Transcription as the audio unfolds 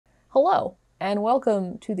Hello, and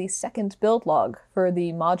welcome to the second build log for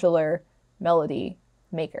the Modular Melody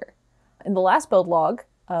Maker. In the last build log,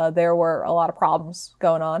 there were a lot of problems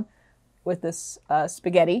going on with this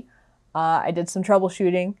spaghetti. I did some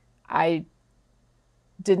troubleshooting. I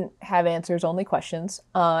didn't have answers, only questions,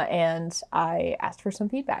 and I asked for some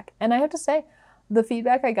feedback. And I have to say, the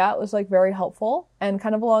feedback I got was very helpful and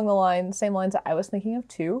kind of along the same lines that I was thinking of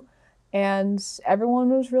too. And everyone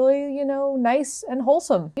was really, nice and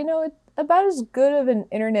wholesome. About as good of an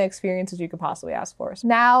internet experience as you could possibly ask for. So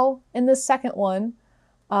now, in the second one,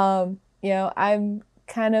 I didn't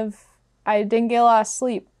get a lot of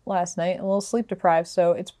sleep last night, a little sleep deprived,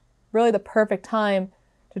 so it's really the perfect time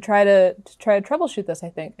to try to troubleshoot this, I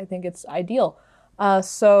think. I think it's ideal.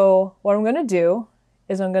 So what I'm gonna do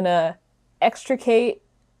is I'm gonna extricate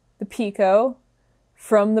the Pico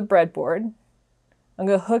from the breadboard. I'm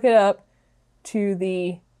going to hook it up to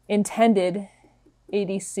the intended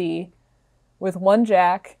ADC with one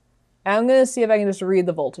jack, and I'm going to see if I can just read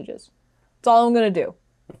the voltages. That's all I'm going to do.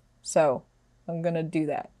 So I'm going to do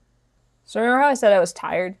that. So remember how I said I was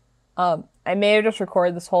tired? I may have just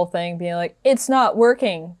recorded this whole thing being like, it's not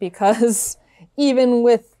working, because even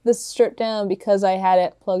with this stripped down, because I had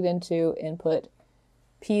it plugged into input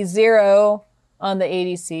P0 on the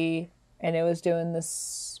ADC, and it was doing this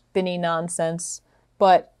spinny nonsense.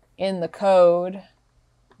 But in the code,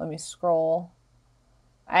 let me scroll.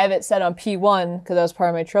 I have it set on P1 because that was part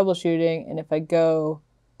of my troubleshooting. And if I go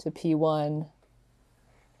to P1,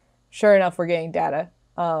 sure enough, we're getting data.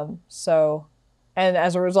 And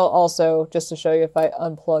as a result, also, just to show you, if I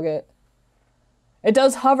unplug it, it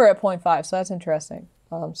does hover at 0.5, so that's interesting.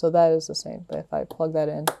 So that is the same. But if I plug that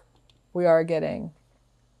in, we are getting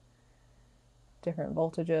different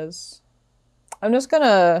voltages. I'm just going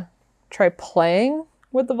to try playing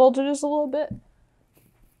with the voltages a little bit.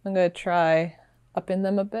 I'm going to try upping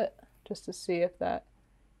them a bit just to see if that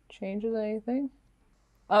changes anything.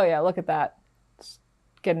 Oh yeah, look at that. It's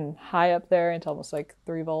getting high up there into almost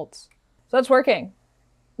 3 volts. So that's working.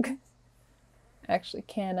 Actually,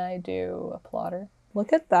 can I do a plotter?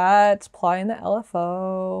 Look at that. It's plotting the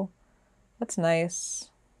LFO. That's nice.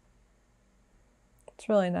 It's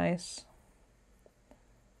really nice.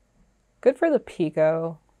 Good for the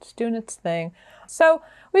Pico. It's doing its thing. So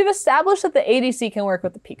we've established that the ADC can work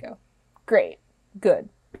with the Pico. Great. Good.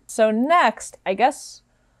 So next, I guess,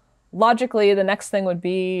 logically, the next thing would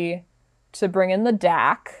be to bring in the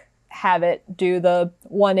DAC, have it do the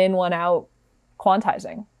one in, one out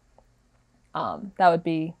quantizing. That would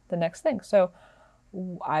be the next thing. So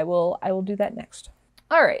I will do that next.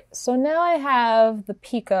 All right. So now I have the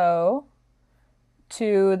Pico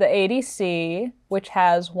to the ADC, which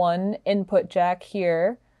has one input jack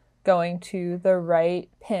here going to the right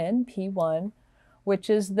pin, P1,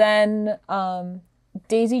 which is then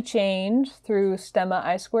daisy chained through stemma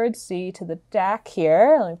I2C to the DAC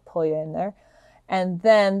here. Let me pull you in there. And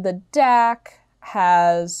then the DAC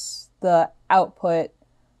has the output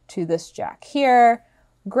to this jack here.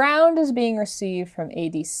 Ground is being received from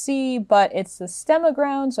ADC, but it's the stemma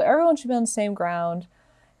ground, so everyone should be on the same ground.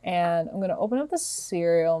 And I'm going to open up the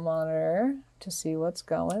serial monitor to see what's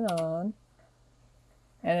going on.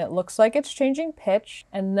 And it looks like it's changing pitch.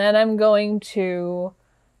 And then I'm going to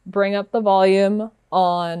bring up the volume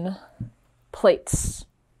on plates.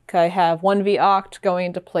 Okay, I have 1V oct going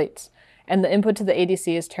into plates. And the input to the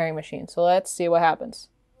ADC is Turing machine. So let's see what happens.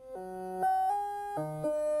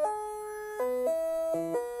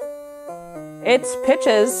 It's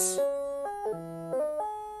pitches.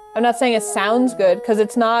 I'm not saying it sounds good because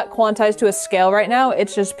it's not quantized to a scale right now.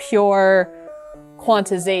 It's just pure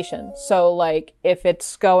quantization. So if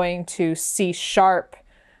it's going to C sharp,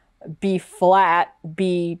 B flat,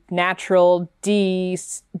 B natural, D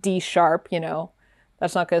sharp,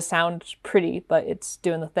 that's not going to sound pretty, but it's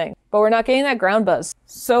doing the thing. But we're not getting that ground buzz.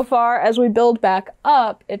 So far, as we build back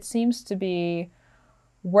up, it seems to be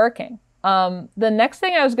working. The next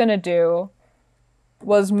thing I was going to do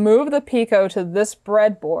was move the Pico to this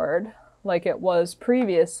breadboard like it was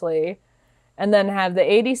previously, and then have the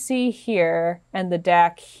ADC here and the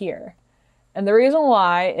DAC here. And the reason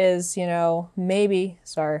why is, maybe,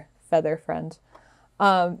 sorry, feather friend,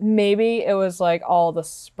 maybe it was all the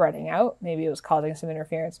spreading out. Maybe it was causing some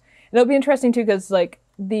interference. And it'll be interesting too, because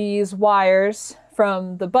these wires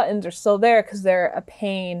from the buttons are still there because they're a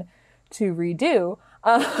pain to redo.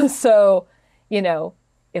 So,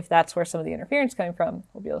 if that's where some of the interference is coming from,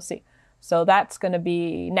 we'll be able to see. So that's going to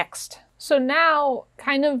be next. So now,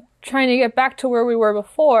 kind of trying to get back to where we were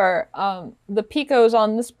before, the Pico's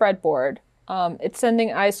on this breadboard. It's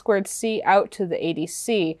sending I2C out to the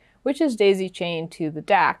ADC, which is daisy chained to the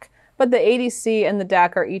DAC. but the ADC and the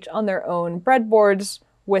DAC are each on their own breadboards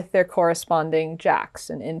with their corresponding jacks,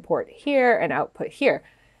 an input here and output here.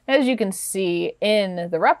 As you can see in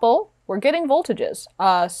the REPL, we're getting voltages.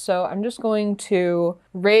 So I'm just going to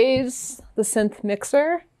raise the synth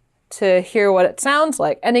mixer to hear what it sounds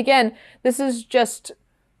like. And again, this is just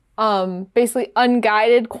basically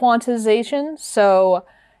unguided quantization. So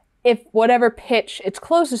if whatever pitch it's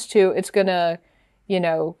closest to, it's gonna, you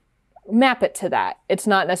know, map it to that. It's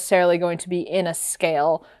not necessarily going to be in a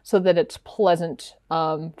scale so that it's pleasant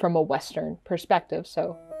from a Western perspective.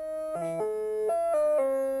 So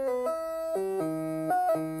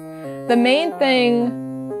the main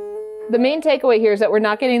takeaway here is that we're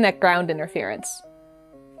not getting that ground interference.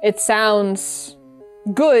 It sounds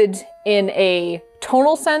good in a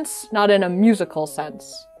tonal sense, not in a musical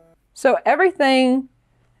sense. So everything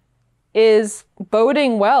is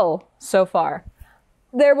boding well so far.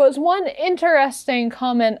 There was one interesting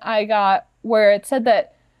comment I got where it said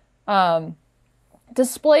that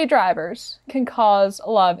display drivers can cause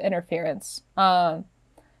a lot of interference.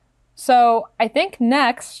 So I think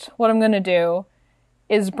next what I'm going to do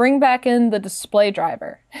is bring back in the display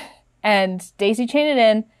driver and daisy chain it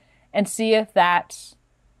in and see if that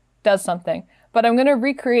does something. But I'm going to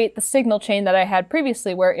recreate the signal chain that I had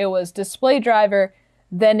previously where it was display driver,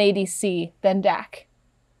 then ADC, then DAC.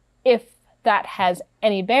 If that has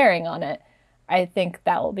any bearing on it, I think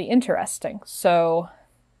that will be interesting. So,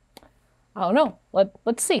 I don't know.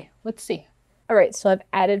 Let's see. All right, so I've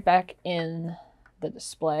added back in the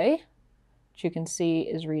display, which you can see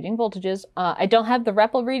is reading voltages. I don't have the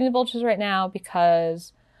REPL reading voltages right now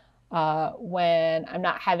because when I'm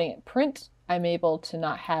not having it print, I'm able to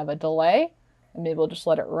not have a delay. I'm able to just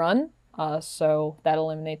let it run. So that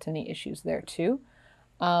eliminates any issues there too.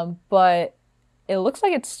 But it looks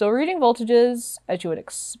like it's still reading voltages as you would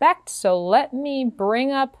expect. So let me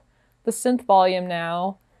bring up the synth volume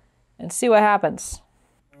now and see what happens.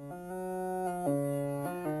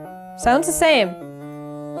 Sounds the same.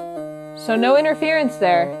 So no interference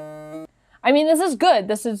there. I mean, this is good.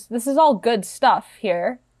 This is all good stuff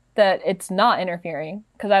here that it's not interfering,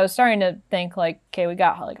 because I was starting to think like, okay, we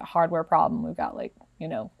got like a hardware problem. We've got like, you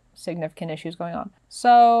know, significant issues going on.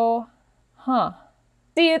 So,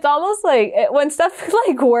 See, it's almost like when stuff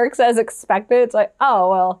like works as expected, it's like, oh,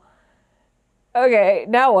 well, okay,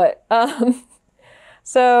 now what?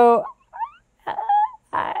 So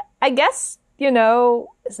I guess, you know,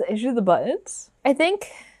 is the issue the buttons? I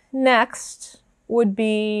think next would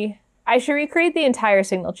be, I should recreate the entire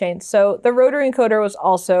signal chain. So the rotary encoder was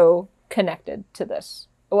also connected to this.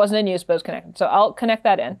 It wasn't in use, but it was connected. So I'll connect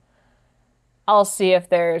that in. I'll see if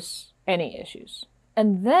there's any issues.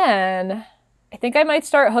 And then I think I might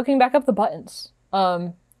start hooking back up the buttons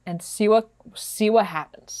and see what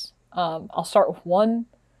happens. I'll start with one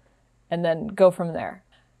and then go from there.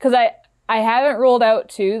 Because I haven't ruled out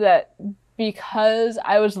too that because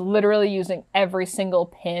I was literally using every single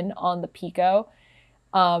pin on the Pico,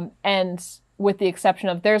 and with the exception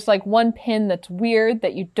of there's like one pin that's weird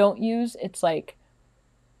that you don't use. It's like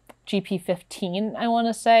GP15, I want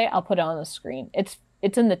to say. I'll put it on the screen. It's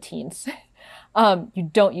in the teens. You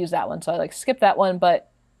don't use that one, so I like skip that one. But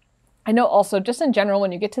I know also just in general,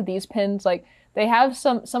 when you get to these pins, like they have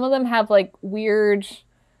some of them have like weird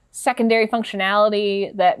secondary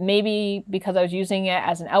functionality that maybe because I was using it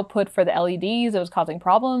as an output for the LEDs, it was causing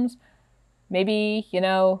problems. Maybe, you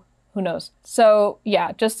know, who knows? So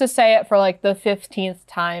yeah, just to say it for like the 15th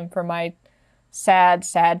time for my sad,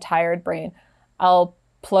 tired brain, I'll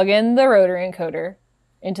plug in the rotary encoder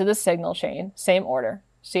into the signal chain, same order,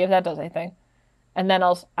 see if that does anything. And then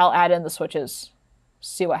I'll add in the switches,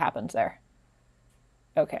 see what happens there.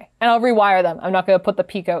 Okay. And I'll rewire them. I'm not going to put the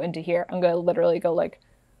Pico into here. I'm going to literally go like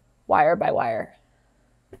wire by wire.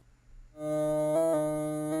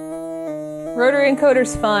 Rotary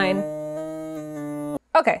encoder's fine.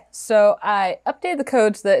 Okay, so I updated the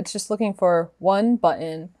code so that it's just looking for one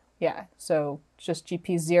button. Yeah, so just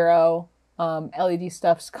GP0. LED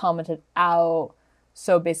stuff's commented out.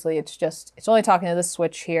 So basically it's only talking to the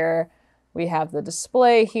switch here. We have the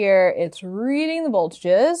display here. It's reading the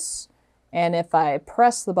voltages. And if I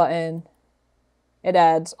press the button, it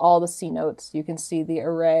adds all the C notes. You can see the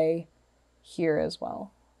array here as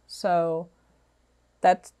well. So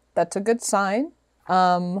that's a good sign.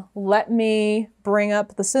 Let me bring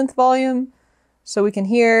up the synth volume so we can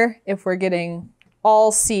hear if we're getting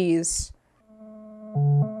all C's.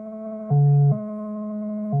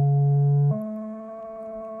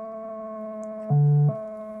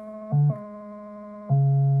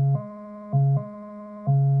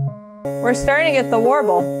 We're starting to get the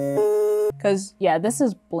warble. Because, yeah, this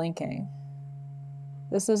is blinking.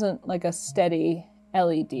 This isn't like a steady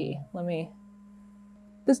LED.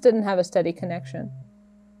 This didn't have a steady connection.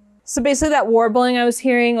 So basically that warbling I was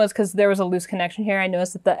hearing was because there was a loose connection here. I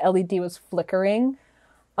noticed that the LED was flickering.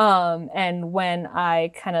 And when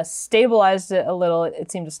I kind of stabilized it a little,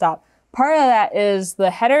 it seemed to stop. Part of that is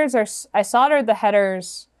the headers I soldered the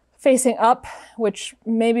headers facing up, which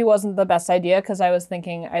maybe wasn't the best idea because I was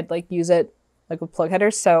thinking I'd like use it like with plug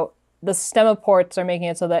headers. So the stemma ports are making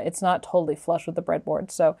it so that it's not totally flush with the breadboard.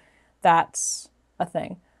 So that's a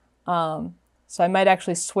thing. So I might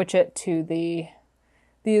actually switch it to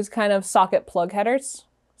these kind of socket plug headers.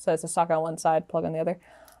 So it's a socket on one side, plug on the other,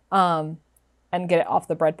 and get it off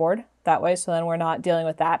the breadboard that way. So then we're not dealing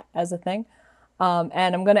with that as a thing.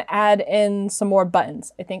 And I'm going to add in some more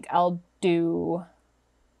buttons. I think I'll do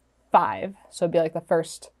 5. So it'd be like the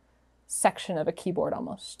first section of a keyboard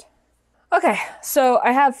almost. Okay, so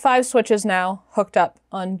I have 5 switches now hooked up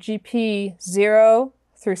on GP 0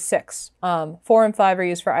 through 6. 4 and 5 are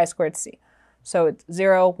used for I squared C. So it's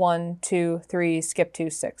 0, 1, 2, 3, skip 2,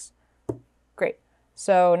 6. Great.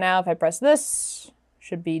 So now if I press this,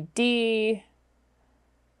 should be D.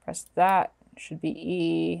 Press that, should be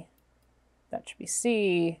E. That should be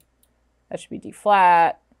C. That should be D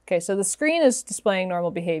flat. Okay, so the screen is displaying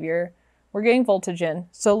normal behavior. We're getting voltage in.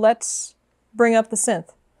 So let's bring up the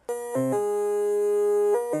synth.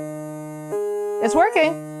 It's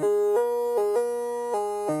working.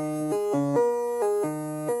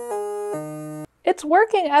 It's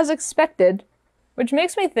working as expected, which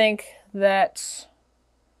makes me think that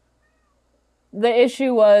the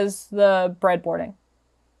issue was the breadboarding,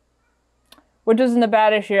 which isn't a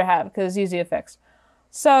bad issue to have because it's easy to fix.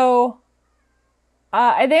 So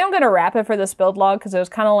I think I'm going to wrap it for this build log because it was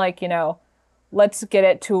kind of like, let's get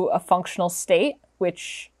it to a functional state,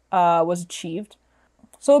 which was achieved.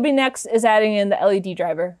 So what will be next is adding in the LED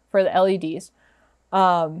driver for the LEDs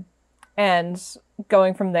and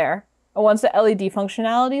going from there. And once the LED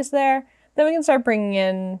functionality is there, then we can start bringing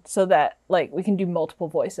in so that like we can do multiple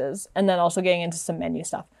voices and then also getting into some menu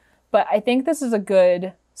stuff. But I think this is a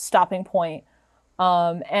good stopping point.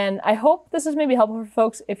 And I hope this is maybe helpful for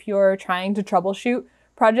folks if you're trying to troubleshoot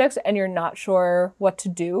projects and you're not sure what to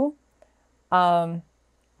do.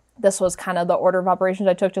 This was kind of the order of operations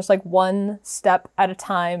I took, just like one step at a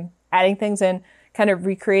time, adding things in, kind of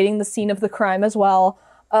recreating the scene of the crime as well.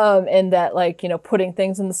 And that like, putting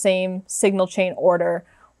things in the same signal chain order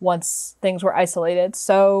once things were isolated.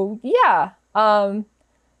 So yeah,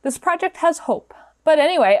 this project has hope. But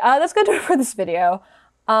anyway, that's going to do it for this video.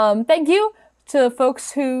 Thank you to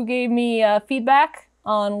folks who gave me feedback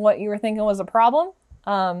on what you were thinking was a problem.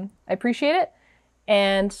 I appreciate it.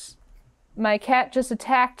 And my cat just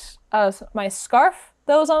attacked my scarf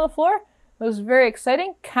that was on the floor. It was very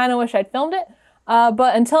exciting. Kind of wish I'd filmed it.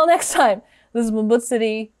 But until next time, this is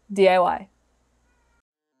Modular DIY.